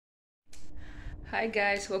Hi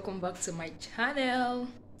guys, welcome back to my channel.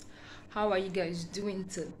 How are you guys doing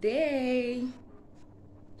today?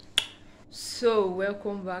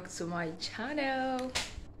 Welcome back to my channel.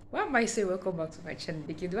 Why am I saying welcome back to my channel?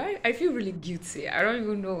 I feel really guilty. I don't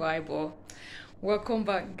even know why, but welcome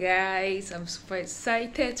back guys. I'm super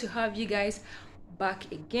excited to have you guys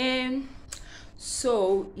back again.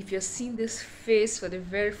 So if you're seeing this face for the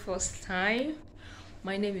very first time,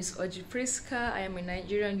 my name is Oji Priska. I am a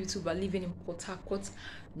Nigerian YouTuber living in Port Harcourt,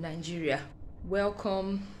 Nigeria.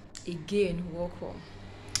 Welcome again, welcome.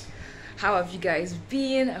 How have you guys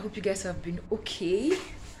been? I hope you guys have been okay.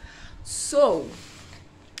 So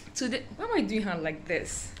today, why am I doing hand like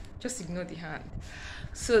this? Just ignore the hand.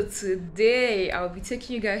 So today I'll be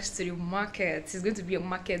taking you guys to the market. It's going to be a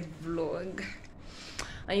market vlog.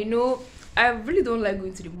 And you know, I really don't like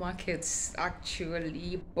going to the markets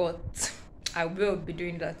actually, but I will be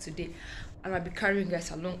doing that today, and I'll be carrying you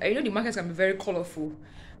guys along. You know, the markets can be very colorful.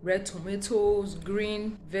 Red tomatoes,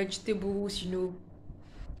 green vegetables, you know,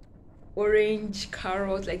 orange,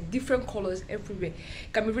 carrots, like different colors everywhere.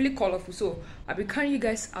 It can be really colorful. So I'll be carrying you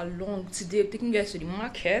guys along today, taking you guys to the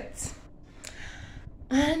market.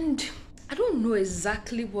 And I don't know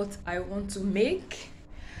exactly what I want to make.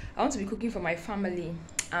 I want to be cooking for my family.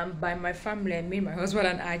 And by my family, I mean my husband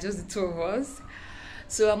and I, just the two of us.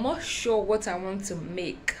 So I'm not sure what I want to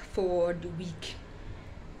make for the week,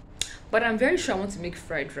 but I'm very sure I want to make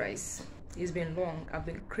fried rice. It's been long. I've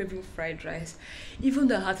been craving fried rice. Even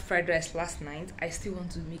though I had fried rice last night, I still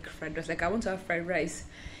want to make fried rice. Like, I want to have fried rice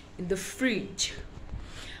in the fridge.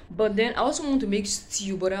 But then I also want to make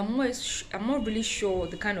stew, but I'm not really sure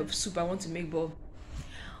the kind of soup I want to make. But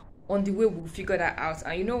on the way, we'll figure that out.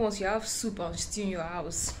 And you know, once you have soup and stew in your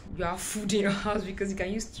house, you have food in your house, because you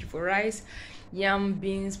can use stew for rice, yam,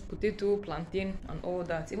 beans, potato, plantain, and all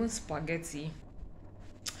that, even spaghetti.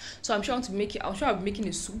 So I'm sure I'll be making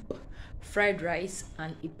a soup, fried rice,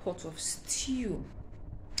 and a pot of stew.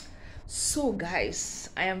 So guys,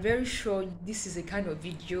 I am very sure this is a kind of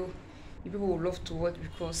video you people will love to watch,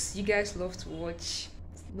 because you guys love to watch,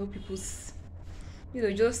 you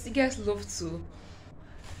guys love to,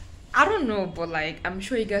 I don't know, but like, I'm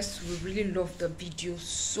sure you guys will really love the video.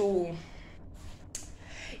 So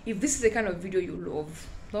if this is the kind of video you love,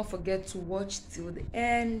 don't forget to watch till the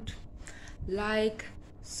end. Like,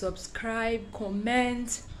 subscribe,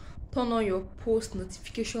 comment, turn on your post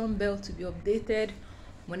notification bell to be updated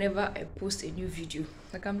whenever I post a new video.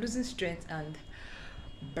 Like, I'm losing strength and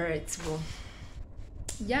breath, but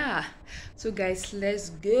yeah. So guys, let's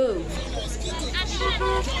go.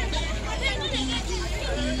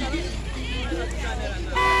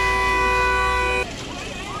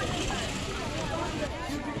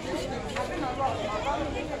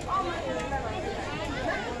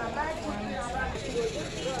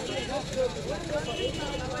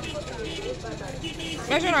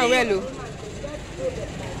 Measure and well.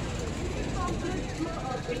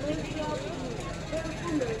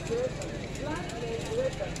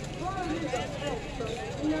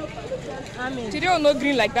 Today was no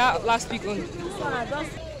green like that last week only.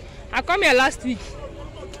 I come here last week.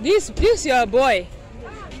 This your boy.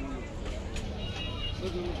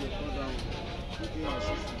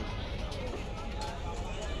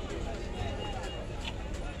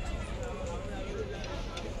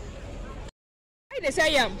 Why they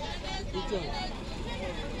say yam?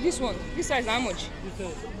 This one. This size how much?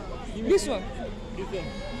 This one.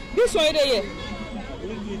 This one right here.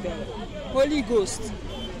 Holy Ghost.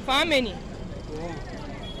 For how many?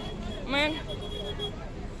 Man.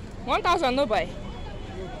 1,000 no buy.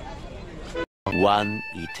 One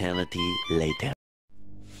eternity later.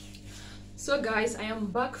 So guys, I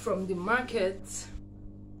am back from the market.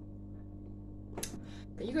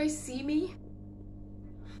 Can you guys see me?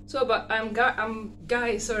 So, but I am back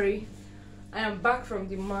from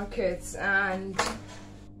the market, and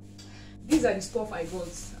these are the stuff I got.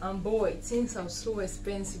 And boy, things are so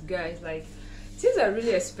expensive, guys. Like, things are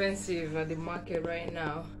really expensive at the market right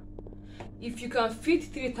now. If you can feed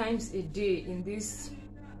 3 times a day in this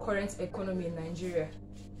current economy in Nigeria,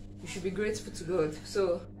 you should be grateful to God.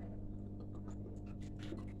 So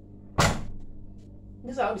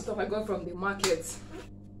these are all the stuff I got from the market.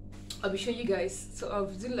 I'll be showing you guys. So I'll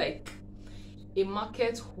do like a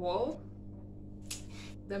market haul.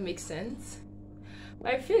 That makes sense.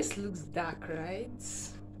 My face looks dark, right?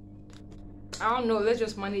 I don't know, let's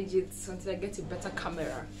just manage it until I get a better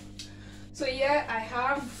camera. So yeah, I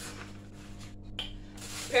have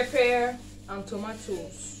pepper and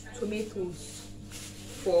tomatoes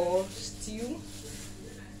for stew.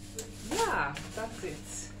 Yeah, that's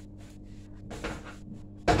it.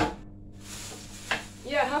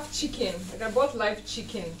 Yeah, I have chicken. Like I bought live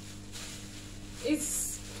chicken.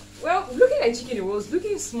 It's, well, looking at chicken, it was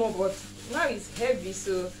looking small, but now it's heavy.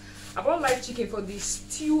 So I bought live chicken for the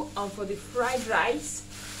stew and for the fried rice.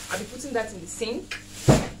 I'll be putting that in the sink.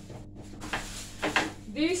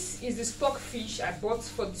 This is the stock fish I bought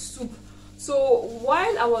for the soup. So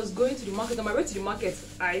while I was going to the market, on my way to the market,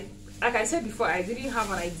 like I said before, I didn't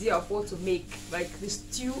have an idea of what to make, like the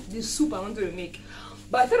stew, the soup I wanted to make.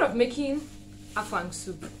 But I thought of making afang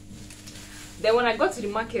soup. Then when I got to the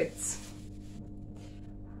market,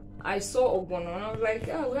 I saw ogbono and I was like,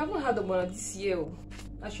 oh, we haven't had ogbono this year.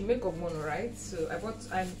 I should make ogbono, right? So I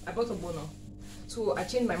bought ogbono. So I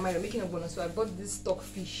changed my mind on making ogbono. So I bought this stock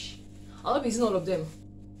fish. I'll not be using all of them.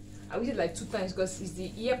 I used it like 2 times because it's the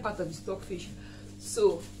ear part of the stock fish.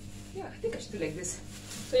 So yeah, I think I should do like this.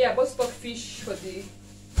 So yeah, I bought stock fish for the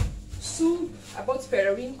soup. I bought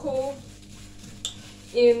periwinkle.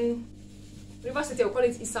 In River City, I'll call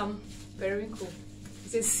it Isam periwinkle.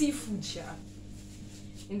 It's a seafood jar.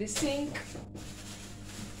 In the sink,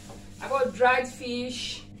 I bought dried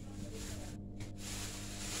fish.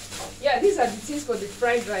 Yeah, these are the things for the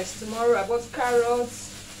fried rice. Tomorrow I bought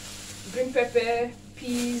carrots, green pepper,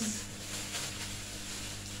 peas.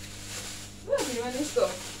 What are the remaining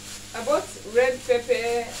stuff? I bought red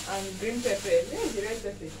pepper and green pepper. Where is the red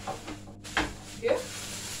pepper? Here?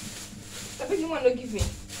 I think you want to give me.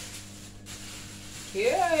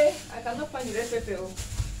 Here, I cannot find the red pepper.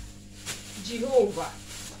 Jehovah.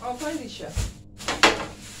 I'll find it, sure.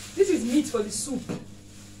 This is meat for the soup.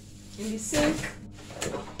 In the sink.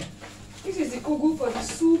 This is the ugu for the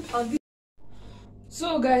soup and this.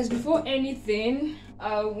 So guys, before anything,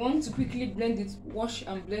 I want to quickly blend it, wash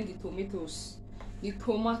and blend the tomatoes.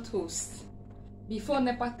 Before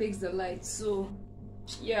NEPA takes the light. So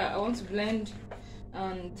yeah, I want to blend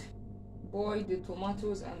and boil the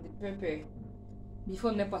tomatoes and the pepper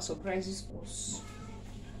before NEPA surprises us.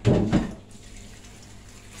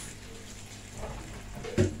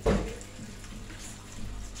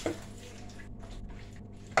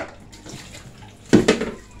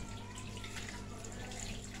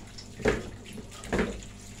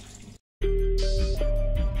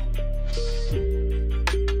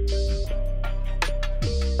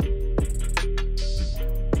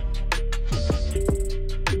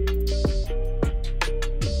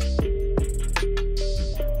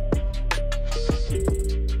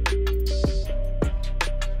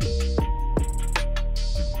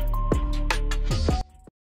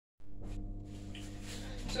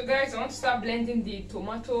 So guys, I want to start blending the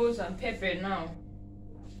tomatoes and pepper now.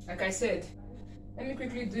 Like I said, let me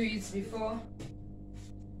quickly do it before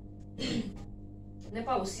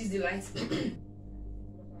NEPA will seize the lights.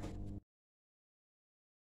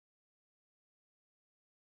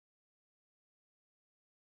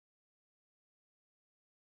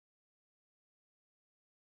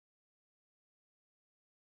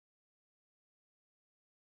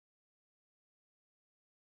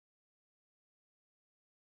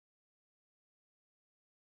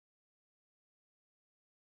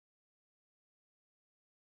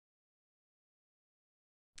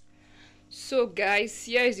 So guys,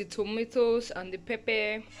 here is the tomatoes and the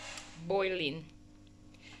pepper boiling.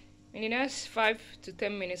 In the next 5 to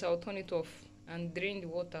 10 minutes, I'll turn it off and drain the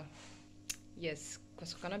water. Yes,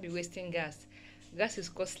 because we cannot be wasting gas. Gas is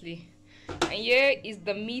costly. And here is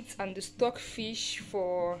the meat and the stock fish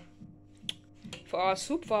for our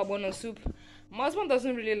soup, for our bono soup. My husband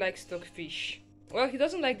doesn't really like stock fish. Well, he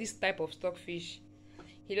doesn't like this type of stock fish.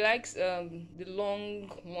 He likes the long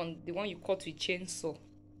one, the one you cut with chainsaw.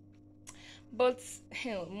 But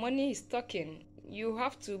hell, money is talking. You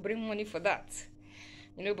have to bring money for that,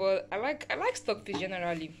 you know. But I like stockfish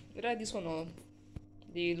generally, whether this one or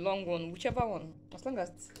the long one, whichever one. As long as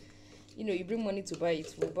you bring money to buy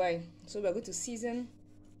it, we'll buy. So we're going to season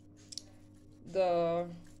the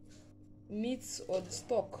meat or the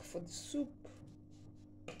stock for the soup.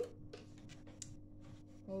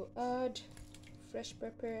 We'll add fresh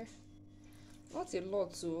pepper, not a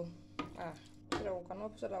lot, so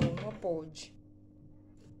so that will not purge.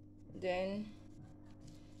 Then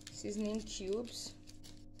seasoning cubes,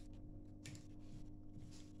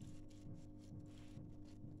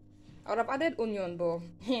 I would have added onion, but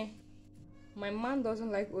my man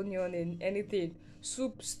doesn't like onion in anything.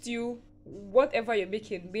 Soup, stew, whatever you're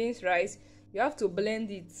making, beans, rice, you have to blend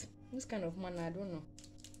it. This kind of man, I don't know,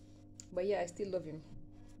 but yeah, I still love him.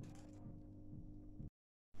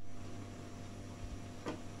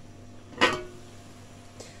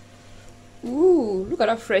 Ooh, look at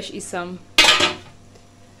that fresh isam.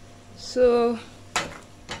 So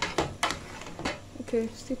okay,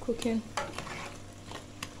 still cooking.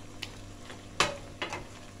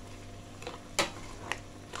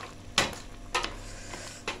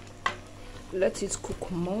 let it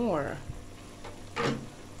cook more.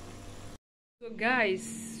 So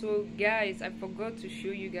guys, I forgot to show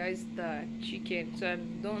you guys the chicken. So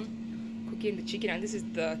I'm done cooking the chicken, and this is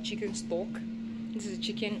the chicken stock. This is the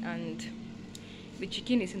chicken, and the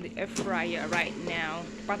chicken is in the air fryer right now.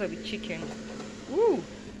 Part of the chicken. Woo!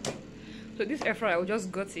 So this air fryer, I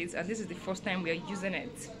just got it, and this is the first time we are using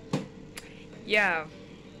it. Yeah.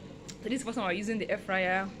 So this is the first time we're using the air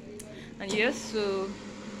fryer, and yes, so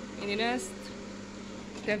in the next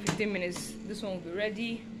 10-15 minutes, this one will be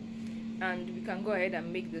ready, and we can go ahead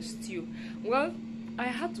and make the stew. Well, I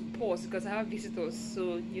had to pause because I have visitors,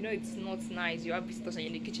 so you know it's not nice. You have visitors and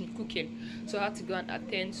you're in the kitchen cooking, so I had to go and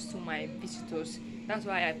attend to my visitors. That's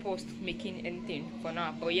why I paused making anything for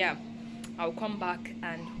now. But yeah, I'll come back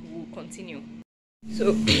and we'll continue.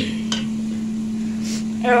 So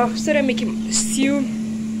I started making the stew.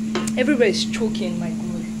 Everybody is choking, my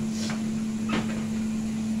god.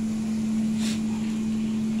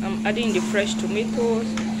 I'm adding the fresh tomatoes.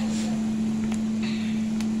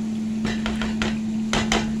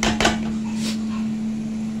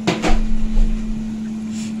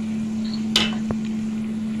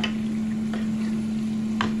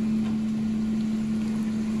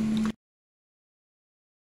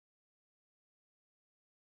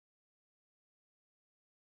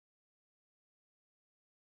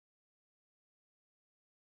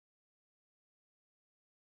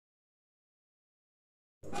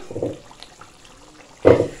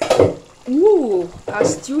 Ooh, our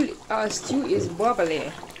stew is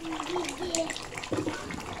bubbly.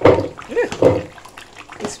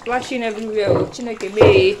 It's splashing everywhere.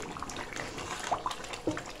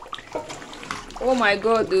 Oh my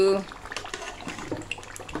god, dude.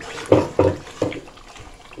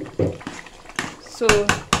 So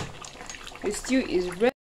the stew is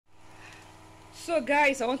ready. So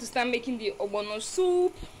guys, I want to start making the ogbono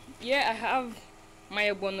soup. Yeah, I have my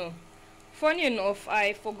ogbono. Funny enough,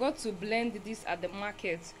 I forgot to blend this at the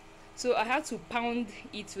market, so I had to pound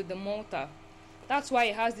it with the mortar. That's why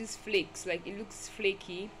it has these flakes, like it looks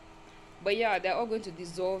flaky, but yeah, they're all going to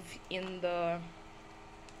dissolve in the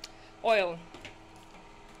oil.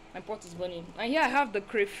 My pot is burning. And here I have the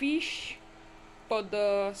crayfish for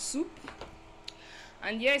the soup,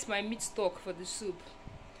 and here is my meat stock for the soup.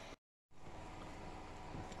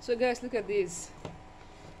 So guys, look at this.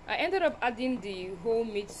 I ended up adding the whole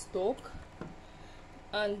meat stock,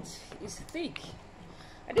 and it's thick.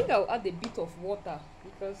 I think I'll add a bit of water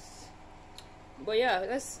because, but yeah,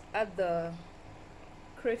 let's add the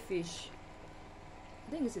crayfish.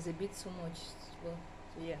 I think this is a bit too much as well,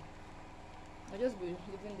 so yeah, I'll just be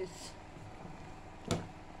leaving this.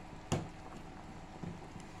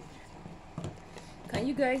 Can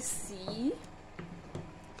you guys see?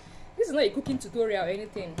 This is not a cooking tutorial or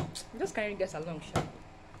anything. I'm just carrying you guys along.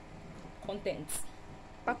 Content,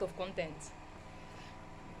 part of content.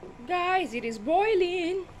 Guys, it is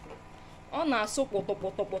boiling. Oh, now so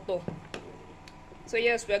poto. So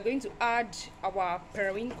yes, we are going to add our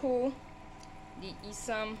periwinkle, the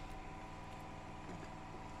isam,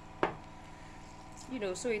 you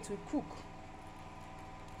know, so it will cook.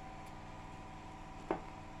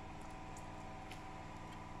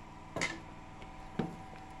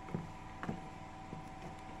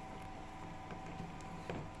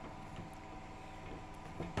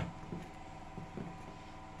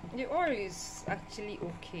 The oil is actually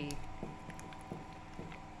okay,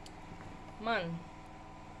 man.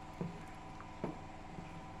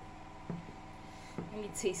 Let me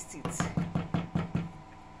taste it.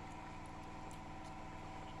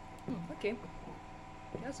 Okay,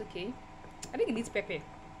 that's okay. I think it needs pepper.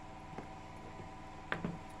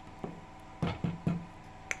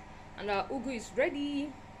 And our ugu is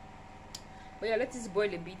ready. But yeah, let it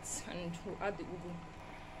boil a bit and we'll add the ugu.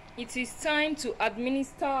 It is time to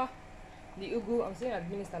administer the ugu. I'm saying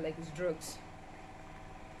administer like it's drugs.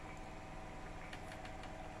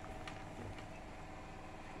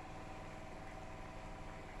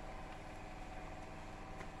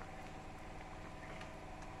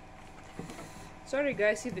 Sorry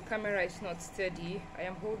guys if the camera is not steady. I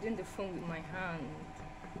am holding the phone with my hand.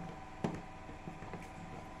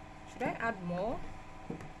 Should I add more?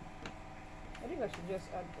 I think I should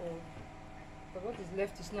just add all. But what is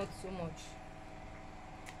left is not so much.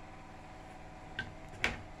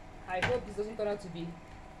 I hope this doesn't turn out to be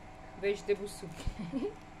vegetable soup.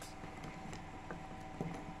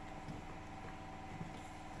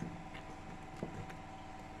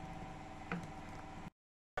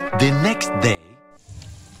 The next day.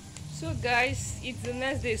 So guys, it's the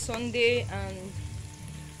next day, Sunday, and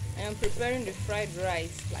I am preparing the fried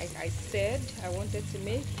rice like I said I wanted to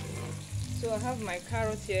make. So I have my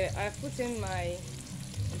carrot here. I put in my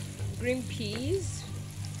green peas,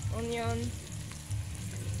 onion,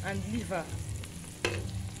 and liver.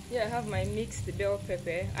 Here I have my mixed bell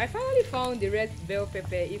pepper. I finally found the red bell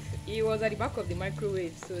pepper. If it was at the back of the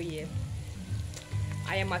microwave, so yeah,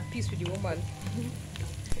 I am at peace with the woman.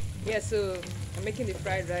 Yeah, so I'm making the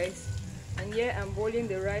fried rice, and yeah, I'm boiling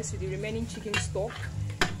the rice with the remaining chicken stock.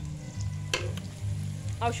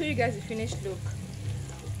 I'll show you guys the finished look.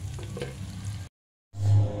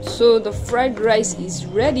 So the fried rice is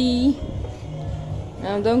ready.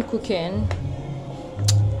 I'm done cooking.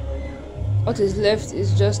 What is left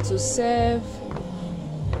is just to serve,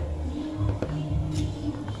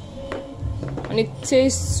 and it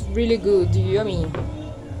tastes really good, yummy.